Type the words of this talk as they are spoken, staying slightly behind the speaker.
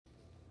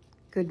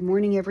Good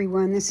morning,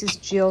 everyone. This is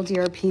Jill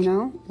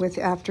DiArpino with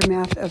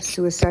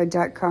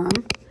AftermathOfSuicide.com.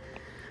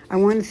 I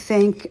want to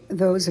thank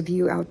those of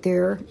you out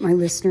there, my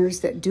listeners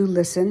that do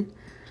listen.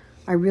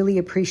 I really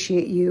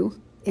appreciate you.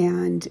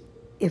 And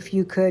if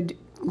you could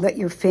let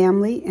your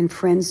family and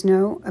friends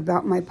know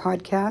about my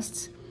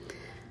podcasts,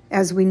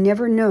 as we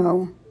never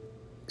know,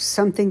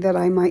 something that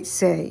I might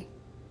say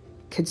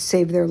could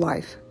save their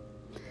life.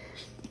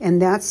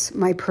 And that's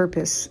my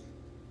purpose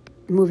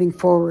moving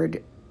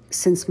forward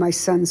since my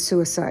son's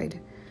suicide,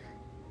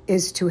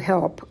 is to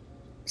help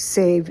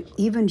save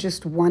even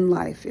just one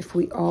life if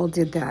we all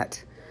did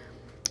that.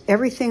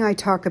 Everything I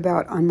talk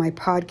about on my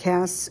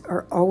podcasts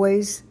are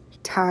always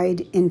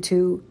tied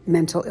into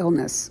mental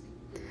illness.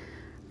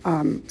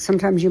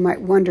 Sometimes you might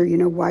wonder,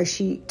 why is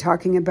she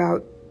talking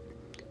about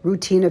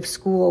routine of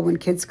school when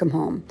kids come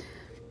home?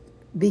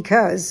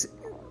 Because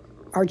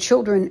our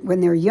children, when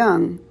they're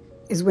young,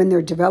 is when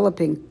they're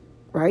developing,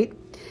 right?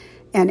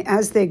 And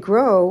as they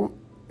grow,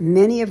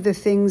 many of the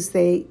things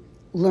they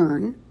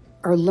learn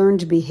are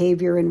learned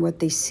behavior and what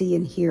they see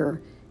and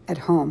hear at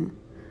home,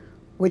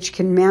 which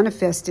can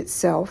manifest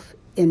itself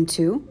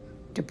into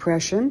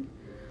depression,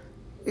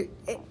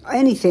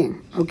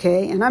 anything,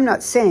 okay? And I'm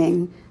not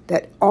saying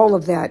that all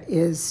of that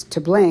is to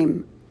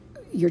blame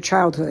your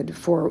childhood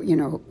for,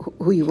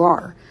 who you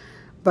are,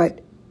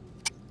 but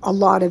a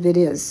lot of it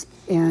is.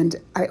 And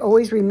I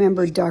always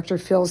remember Dr.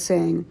 Phil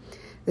saying,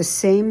 the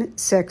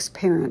same-sex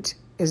parent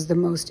is the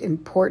most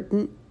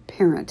important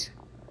parent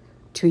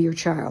to your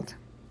child.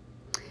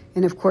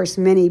 And of course,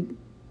 many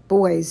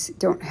boys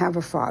don't have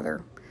a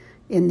father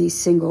in these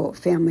single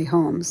family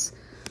homes.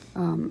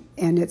 And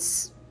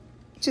it's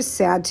just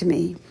sad to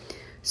me.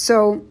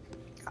 So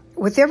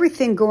with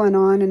everything going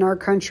on in our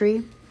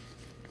country,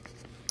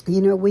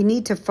 we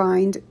need to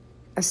find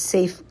a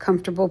safe,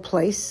 comfortable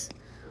place.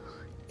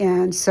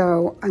 And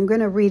so I'm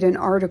going to read an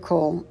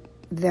article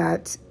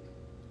that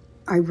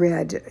I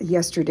read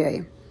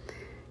yesterday.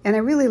 And I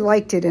really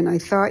liked it, and I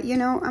thought,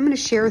 I'm going to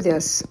share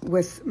this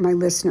with my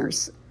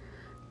listeners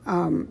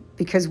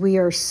because we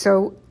are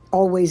so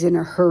always in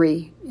a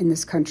hurry in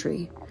this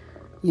country,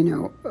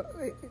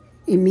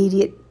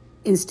 immediate,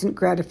 instant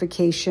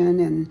gratification.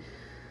 And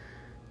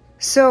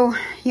so,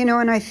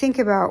 and I think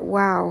about,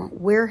 wow,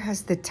 where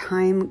has the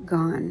time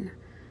gone?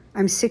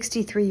 I'm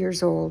 63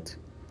 years old.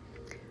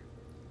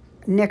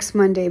 Next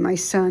Monday, my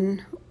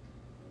son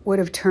would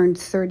have turned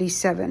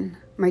 37.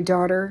 My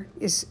daughter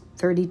is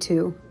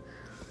 32.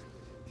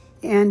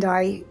 And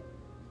I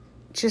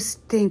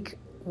just think,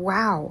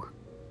 wow,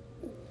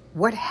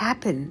 what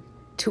happened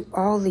to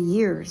all the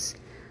years?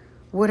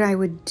 What I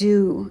would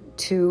do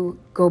to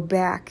go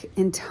back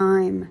in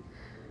time.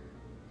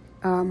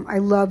 I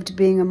loved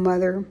being a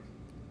mother,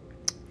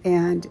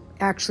 and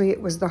actually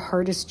it was the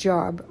hardest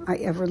job I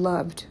ever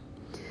loved.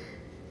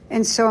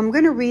 And so I'm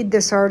going to read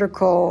this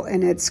article,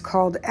 and it's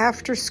called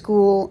After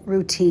School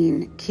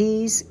Routine,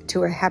 Keys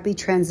to a Happy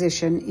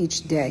Transition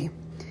Each Day.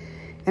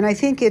 And I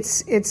think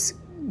it's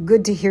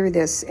good to hear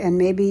this, and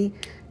maybe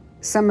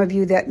some of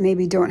you that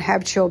maybe don't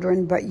have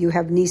children, but you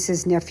have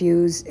nieces,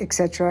 nephews,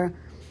 etc.,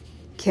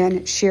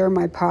 can share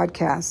my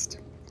podcast.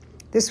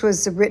 This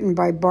was written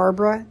by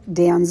Barbara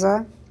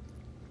Danza,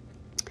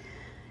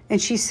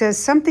 and she says,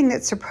 something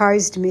that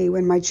surprised me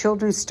when my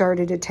children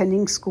started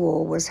attending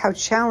school was how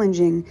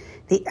challenging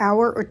the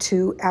hour or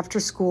two after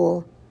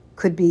school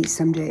could be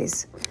some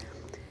days.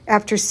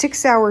 After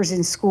 6 hours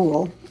in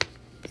school,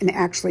 and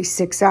actually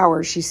 6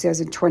 hours, she says,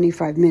 in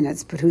 25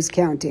 minutes, but who's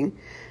counting?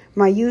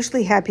 My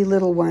usually happy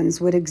little ones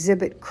would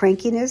exhibit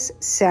crankiness,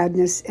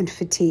 sadness, and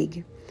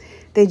fatigue.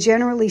 They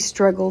generally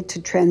struggled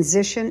to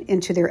transition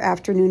into their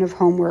afternoon of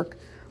homework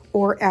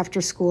or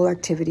after-school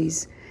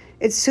activities.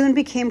 It soon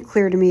became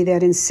clear to me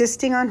that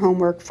insisting on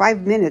homework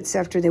 5 minutes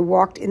after they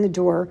walked in the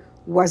door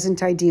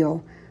wasn't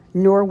ideal,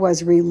 nor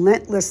was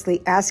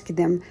relentlessly asking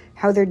them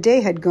how their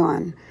day had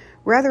gone,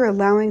 rather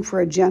allowing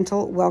for a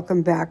gentle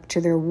welcome back to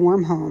their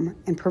warm home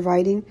and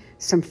providing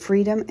some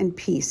freedom and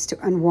peace to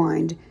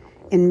unwind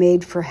and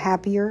made for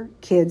happier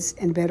kids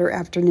and better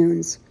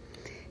afternoons.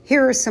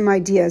 Here are some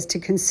ideas to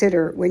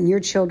consider when your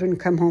children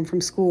come home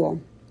from school.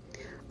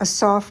 A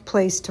soft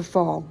place to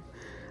fall.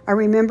 I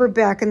remember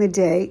back in the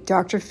day,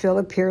 Dr. Phil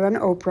appeared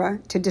on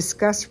Oprah to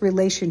discuss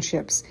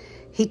relationships.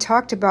 He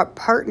talked about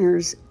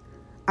partners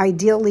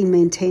ideally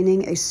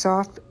maintaining a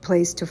soft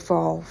place to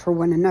fall for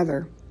one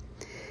another.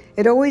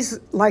 It always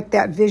liked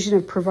that vision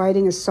of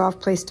providing a soft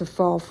place to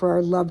fall for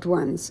our loved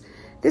ones.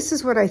 This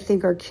is what I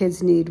think our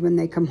kids need when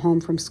they come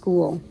home from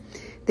school.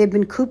 They've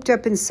been cooped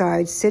up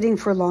inside, sitting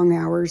for long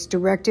hours,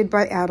 directed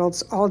by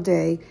adults all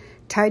day,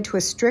 tied to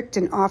a strict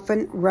and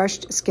often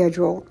rushed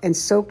schedule, and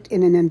soaked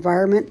in an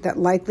environment that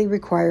likely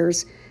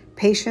requires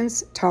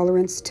patience,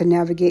 tolerance to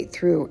navigate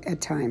through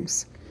at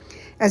times.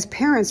 As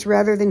parents,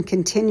 rather than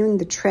continuing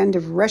the trend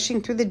of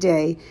rushing through the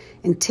day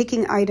and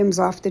ticking items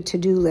off the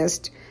to-do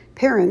list,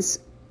 perhaps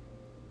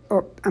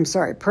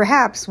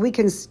we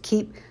can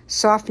keep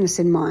softness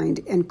in mind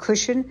and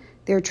cushion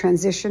their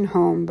transition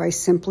home by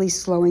simply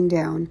slowing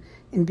down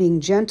and being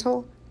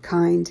gentle,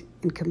 kind,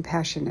 and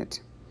compassionate.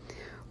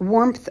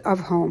 Warmth of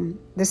home.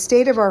 The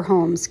state of our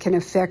homes can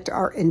affect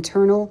our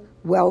internal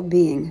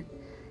well-being.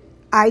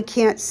 I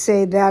can't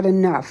say that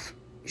enough.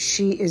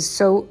 She is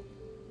so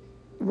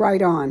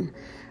right on.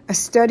 A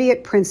study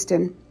at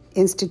Princeton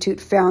Institute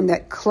found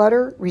that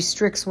clutter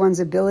restricts one's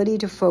ability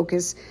to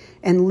focus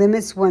and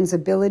limits one's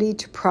ability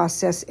to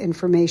process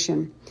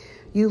information.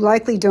 You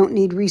likely don't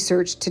need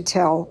research to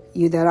tell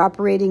you that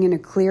operating in a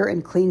clear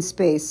and clean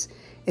space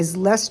is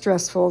less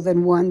stressful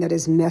than one that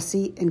is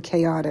messy and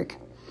chaotic.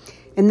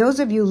 And those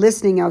of you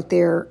listening out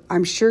there,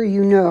 I'm sure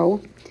you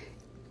know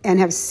and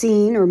have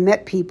seen or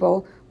met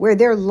people where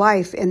their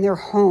life and their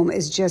home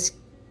is just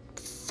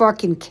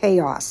fucking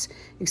chaos.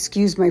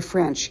 Excuse my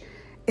French.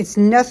 It's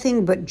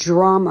nothing but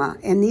drama.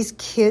 And these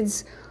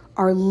kids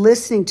are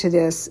listening to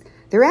this.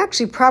 They're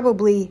actually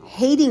probably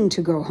hating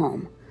to go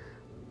home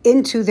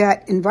into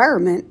that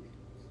environment,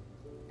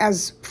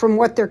 as from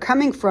what they're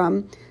coming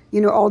from,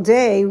 all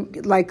day,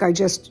 like I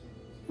just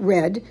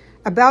read,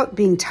 about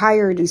being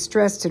tired and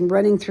stressed and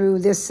running through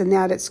this and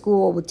that at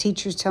school with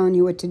teachers telling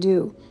you what to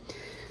do.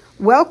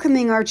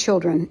 Welcoming our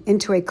children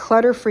into a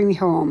clutter-free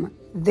home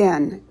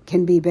then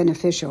can be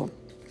beneficial.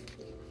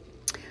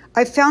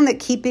 I found that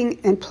keeping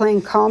and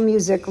playing calm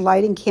music,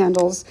 lighting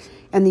candles,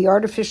 and the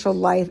artificial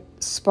light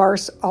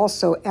sparse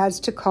also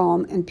adds to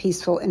calm and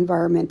peaceful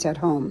environment at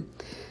home.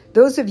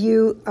 Those of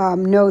you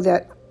know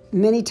that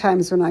many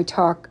times when I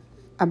talk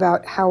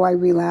about how I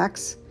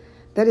relax,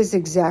 that is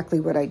exactly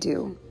what I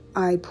do.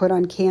 I put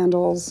on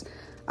candles,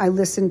 I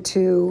listen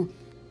to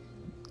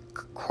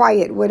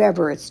quiet,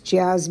 whatever, it's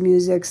jazz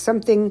music,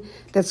 something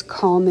that's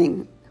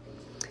calming.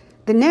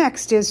 The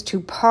next is to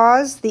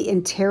pause the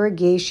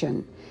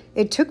interrogation.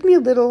 It took me a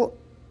little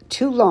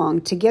too long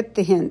to get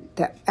the hint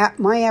that at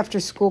my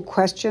after-school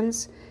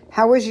questions,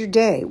 how was your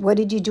day? What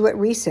did you do at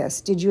recess?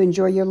 Did you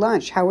enjoy your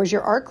lunch? How was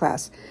your art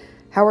class?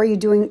 How are you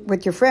doing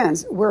with your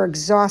friends? Were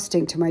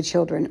exhausting to my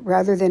children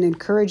rather than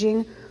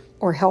encouraging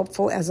or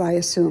helpful as I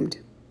assumed.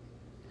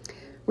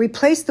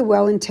 Replace the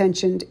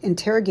well-intentioned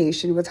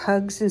interrogation with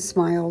hugs and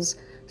smiles,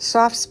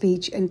 soft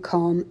speech, and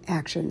calm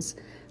actions.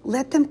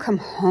 Let them come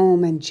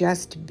home and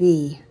just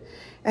be.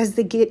 As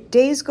the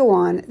days go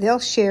on, they'll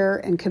share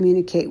and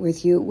communicate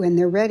with you when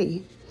they're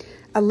ready.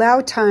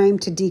 Allow time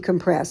to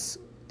decompress.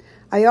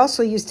 I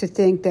also used to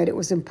think that it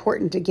was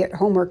important to get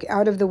homework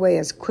out of the way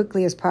as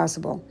quickly as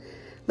possible.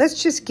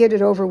 Let's just get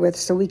it over with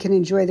so we can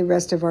enjoy the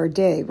rest of our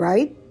day,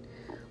 right?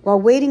 While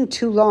waiting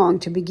too long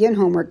to begin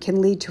homework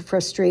can lead to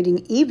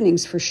frustrating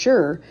evenings for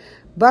sure,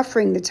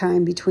 buffering the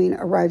time between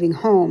arriving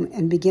home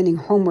and beginning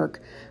homework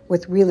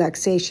with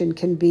relaxation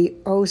can be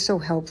oh so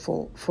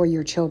helpful for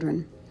your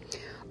children.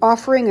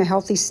 Offering a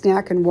healthy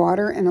snack and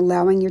water and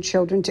allowing your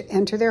children to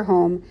enter their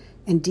home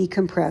and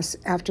decompress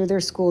after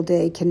their school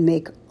day can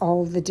make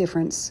all the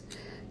difference.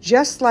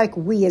 Just like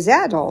we as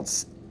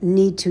adults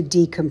need to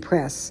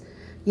decompress.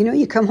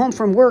 You come home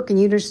from work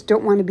and you just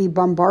don't want to be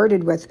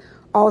bombarded with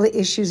all the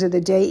issues of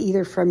the day,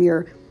 either from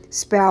your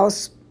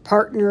spouse,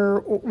 partner,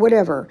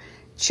 whatever,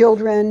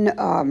 children,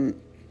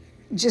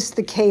 just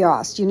the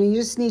chaos. You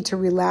just need to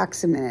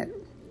relax a minute.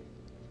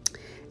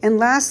 And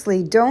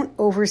lastly, don't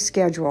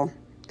overschedule.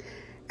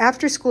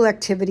 After-school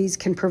activities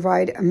can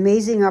provide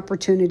amazing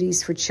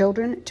opportunities for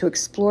children to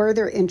explore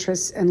their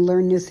interests and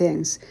learn new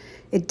things.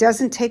 It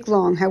doesn't take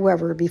long,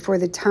 however, before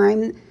the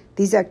time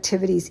these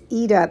activities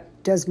eat up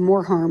does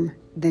more harm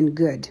than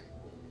good.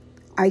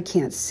 I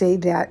can't say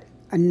that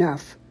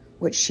enough,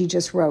 what she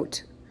just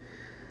wrote.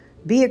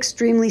 Be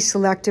extremely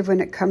selective when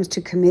it comes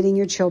to committing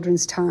your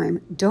children's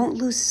time. Don't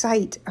lose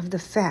sight of the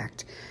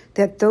fact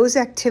that those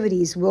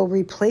activities will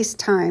replace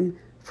time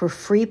for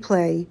free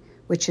play,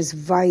 which is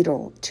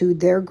vital to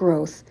their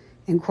growth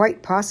and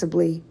quite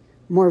possibly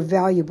more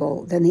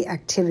valuable than the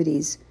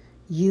activities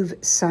you've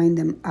signed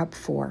them up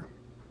for.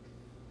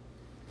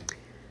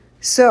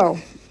 So,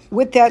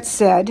 with that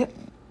said,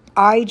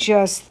 I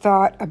just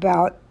thought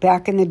about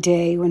back in the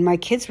day when my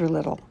kids were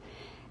little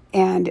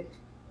and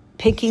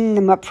picking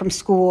them up from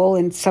school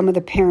and some of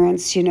the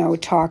parents,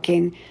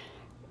 talking.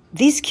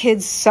 These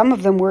kids, some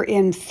of them were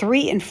in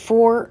 3 and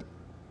 4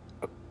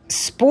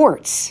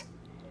 sports.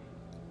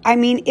 I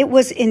mean, it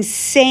was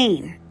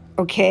insane,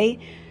 okay?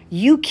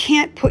 You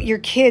can't put your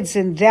kids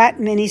in that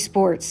many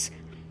sports.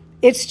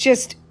 It's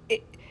just,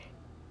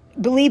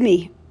 believe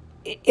me,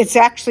 it's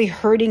actually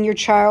hurting your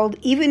child.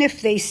 Even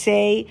if they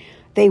say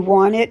they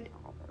want it,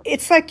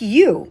 it's like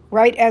you,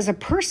 right, as a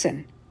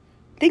person.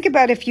 Think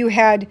about if you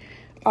had,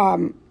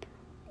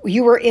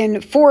 you were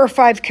in 4 or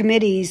 5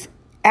 committees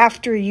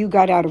after you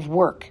got out of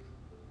work,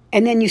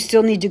 and then you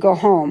still need to go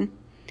home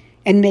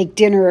and make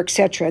dinner,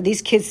 etc.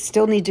 These kids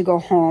still need to go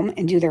home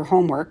and do their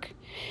homework.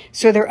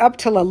 So they're up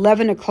till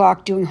 11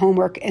 o'clock doing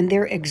homework and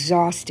they're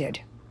exhausted.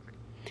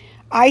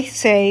 I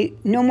say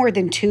no more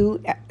than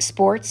 2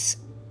 sports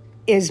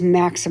is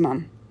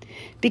maximum,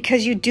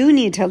 because you do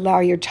need to allow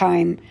your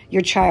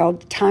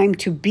child time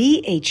to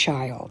be a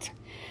child.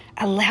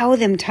 Allow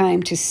them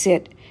time to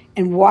sit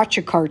and watch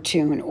a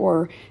cartoon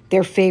or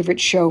their favorite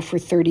show for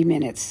 30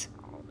 minutes.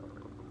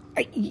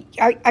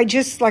 I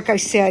just, like I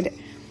said,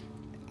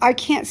 I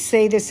can't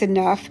say this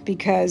enough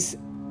because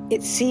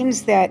it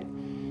seems that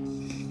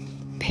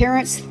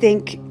parents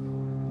think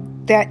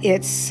that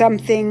it's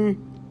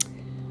something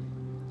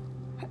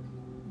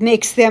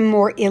makes them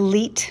more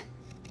elite,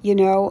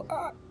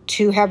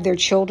 to have their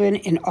children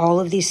in all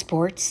of these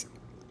sports.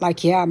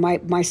 Like, yeah,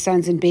 my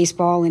son's in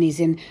baseball and he's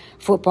in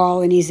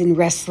football and he's in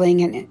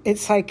wrestling. And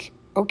it's like,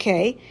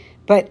 okay,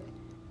 but,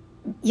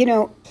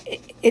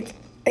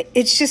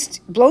 it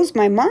just blows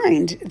my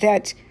mind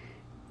that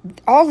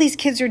all these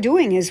kids are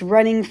doing is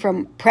running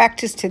from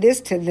practice to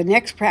this to the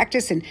next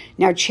practice and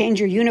now change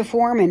your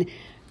uniform. And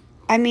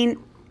I mean,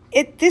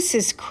 this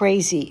is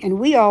crazy. And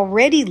we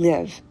already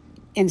live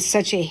in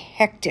such a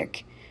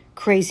hectic,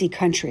 crazy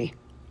country.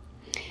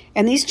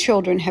 And these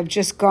children have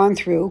just gone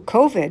through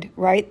COVID,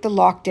 right? The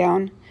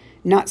lockdown,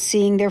 not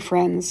seeing their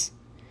friends,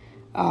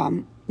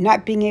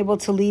 not being able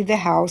to leave the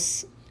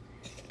house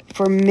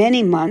for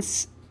many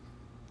months.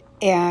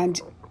 And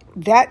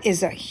that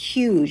is a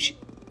huge,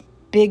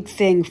 big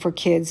thing for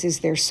kids, is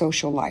their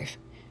social life.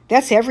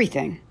 That's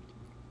everything.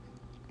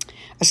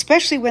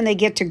 Especially when they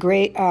get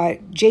to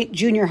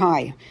junior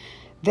high.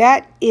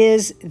 That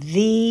is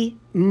the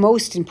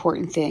most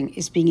important thing,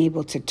 is being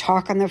able to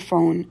talk on the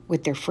phone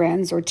with their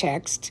friends or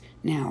text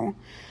now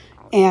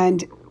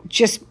and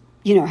just,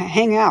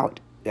 hang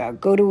out,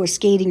 go to a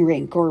skating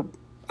rink or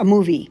a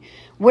movie,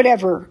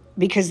 whatever,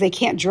 because they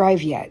can't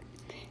drive yet.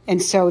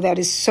 And so that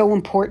is so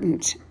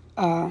important.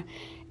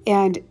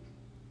 And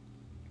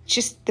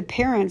just the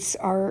parents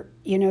are,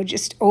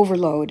 just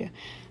overload.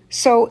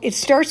 So it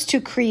starts to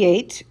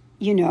create,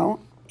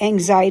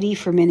 anxiety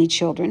for many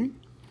children.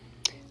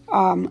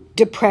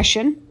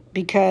 Depression,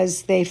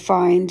 because they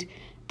find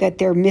that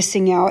they're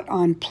missing out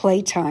on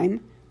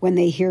playtime when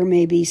they hear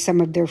maybe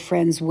some of their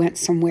friends went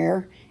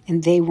somewhere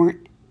and they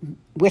weren't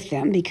with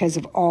them because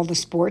of all the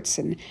sports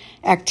and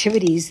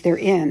activities they're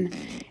in.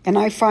 And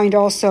I find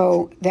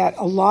also that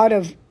a lot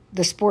of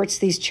the sports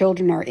these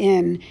children are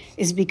in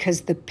is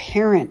because the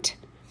parent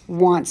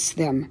wants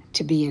them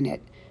to be in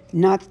it,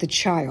 not the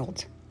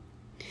child.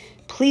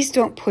 Please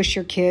don't push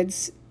your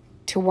kids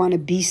to want to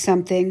be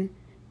something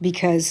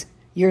because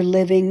you're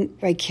living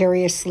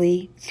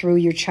vicariously through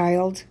your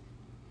child.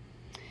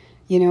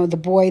 The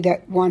boy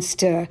that wants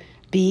to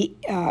be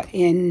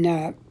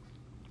in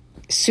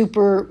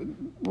super,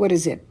 what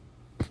is it?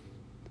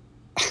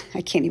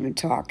 I can't even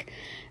talk.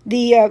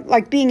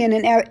 Like being in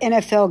an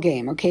NFL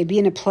game, okay,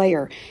 being a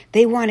player.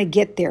 They want to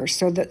get there.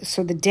 So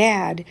the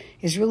dad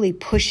is really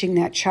pushing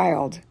that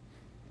child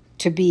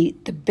to be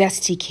the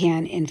best he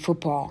can in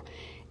football.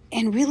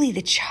 And really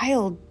the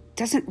child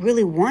doesn't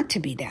really want to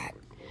be that.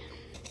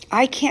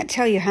 I can't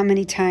tell you how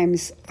many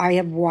times I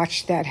have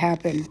watched that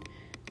happen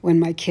when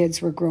my kids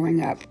were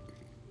growing up.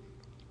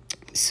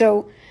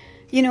 So,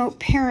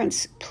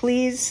 parents,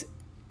 please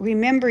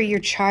remember your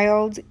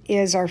child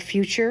is our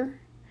future.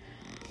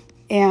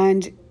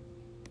 And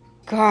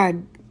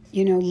God,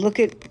 look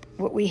at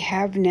what we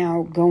have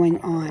now going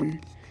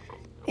on.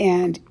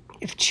 And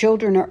if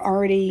children are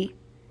already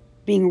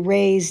being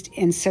raised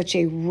in such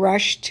a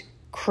rushed,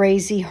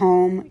 crazy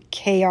home,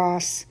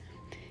 chaos,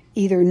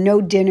 either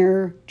no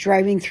dinner,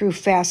 driving through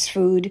fast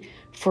food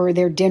for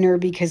their dinner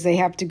because they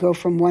have to go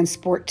from one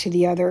sport to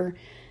the other.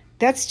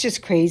 That's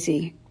just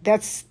crazy.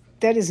 That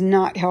is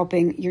not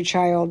helping your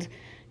child.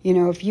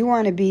 If you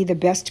want to be the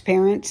best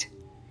parent,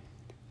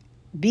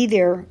 be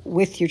there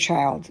with your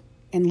child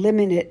and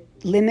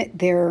limit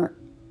their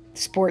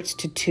sports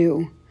to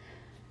 2.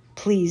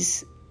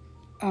 Please.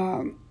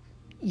 I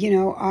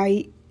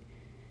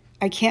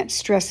can't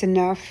stress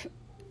enough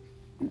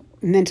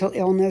mental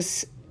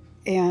illness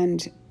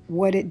and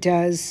what it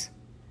does.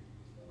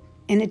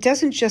 And it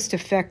doesn't just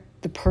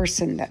affect the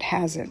person that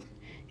has it.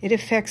 It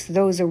affects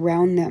those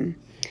around them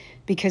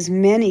because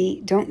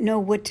many don't know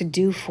what to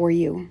do for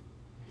you.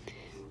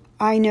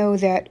 I know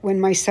that when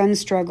my son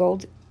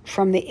struggled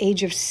from the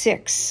age of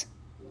 6,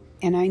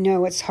 and I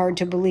know it's hard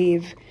to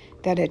believe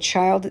that a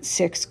child at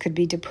 6 could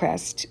be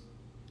depressed,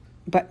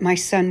 but my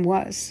son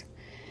was.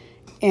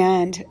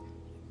 And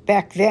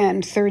back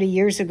then, 30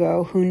 years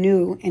ago, who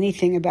knew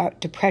anything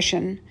about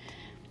depression?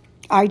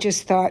 I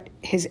just thought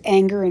his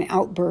anger and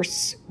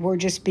outbursts were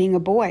just being a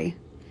boy.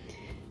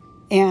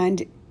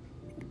 And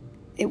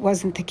it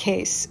wasn't the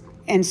case.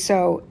 And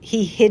so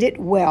he hid it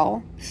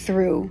well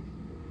through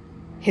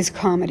his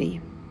comedy,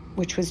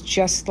 which was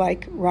just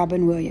like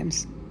Robin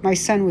Williams. My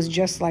son was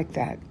just like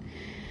that.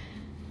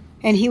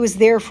 And he was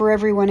there for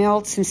everyone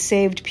else and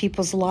saved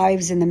people's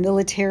lives in the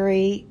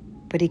military,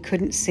 but he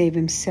couldn't save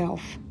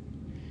himself.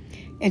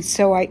 And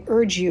so I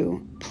urge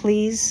you,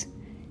 please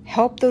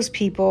help those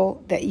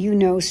people that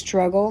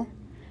struggle,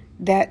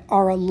 that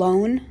are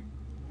alone,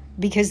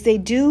 because they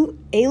do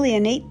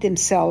alienate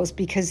themselves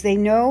because they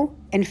know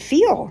and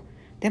feel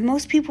that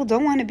most people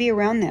don't want to be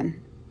around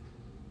them.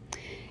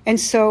 And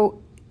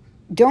so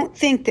don't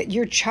think that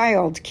your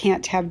child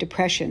can't have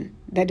depression,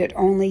 that it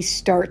only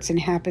starts and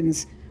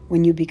happens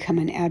when you become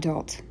an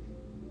adult.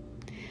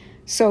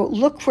 So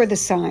look for the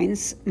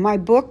signs. My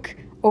book,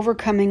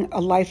 Overcoming a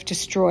Life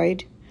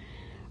Destroyed,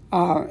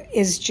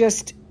 is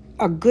just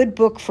a good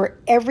book for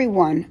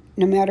everyone,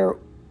 no matter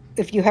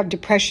if you have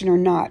depression or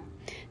not,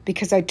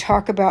 because I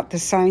talk about the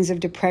signs of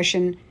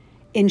depression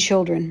in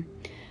children.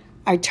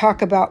 I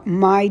talk about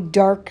my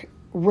dark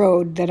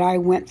road that I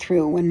went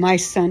through when my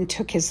son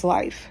took his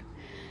life.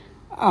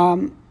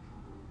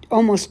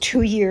 Almost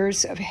 2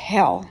 years of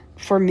hell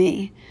for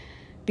me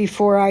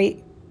before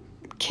I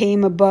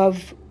came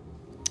above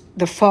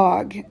the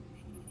fog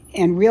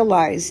and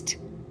realized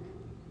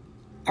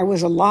I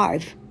was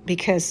alive,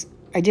 because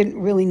I didn't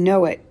really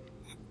know it.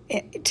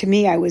 To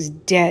me, I was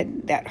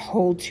dead that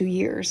whole 2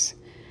 years.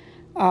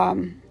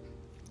 And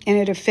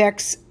it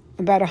affects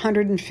about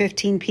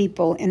 115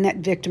 people in that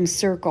victim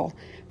circle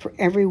for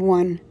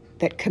everyone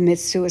that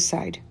commits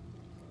suicide.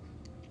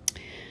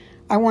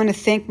 I want to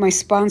thank my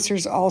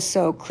sponsors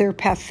also,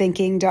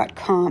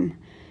 clearpaththinking.com.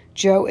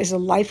 Joe is a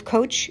life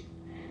coach,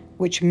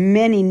 which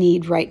many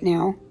need right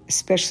now,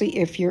 especially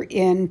if you're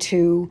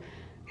into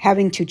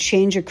having to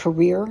change a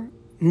career,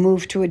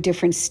 move to a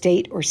different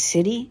state or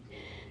city.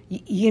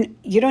 You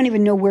don't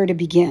even know where to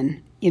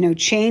begin.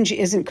 Change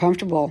isn't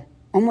comfortable,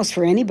 almost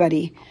for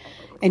anybody.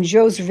 And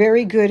Joe's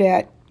very good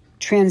at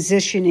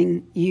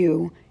transitioning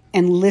you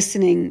and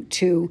listening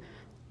to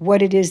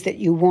what it is that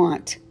you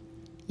want.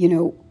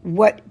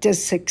 What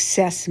does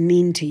success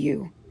mean to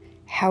you?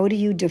 How do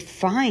you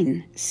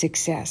define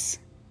success?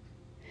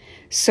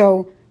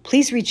 So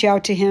please reach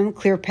out to him,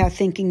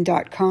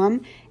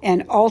 clearpaththinking.com.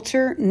 And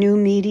Alter New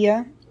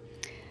Media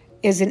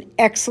is an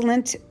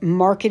excellent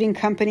marketing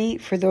company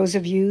for those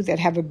of you that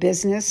have a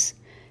business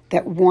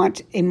that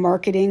want a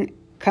marketing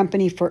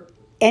company for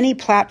any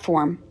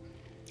platform.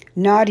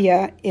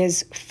 Nadia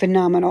is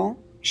phenomenal.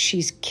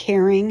 She's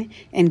caring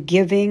and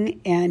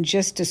giving and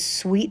just a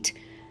sweet,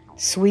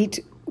 sweet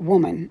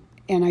woman.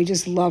 And I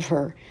just love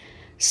her.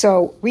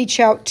 So reach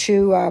out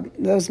to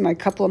those are a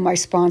couple of my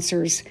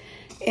sponsors.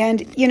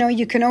 And,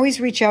 you can always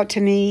reach out to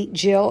me,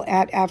 Jill,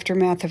 at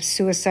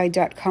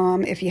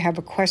aftermathofsuicide.com if you have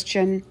a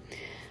question.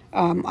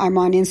 I'm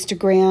on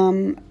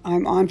Instagram.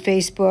 I'm on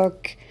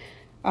Facebook.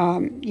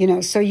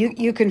 So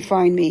you can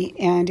find me.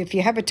 And if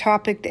you have a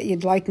topic that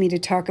you'd like me to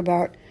talk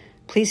about,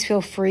 please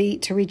feel free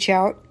to reach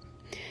out.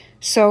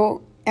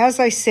 So as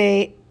I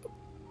say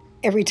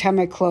every time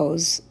I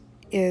close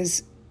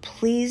is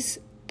please,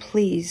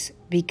 please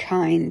be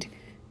kind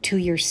to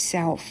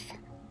yourself.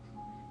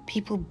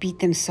 People beat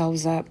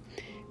themselves up.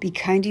 Be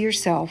kind to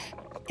yourself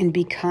and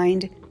be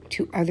kind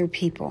to other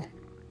people.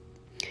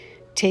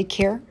 Take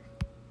care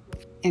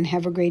and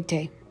have a great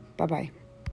day. Bye-bye.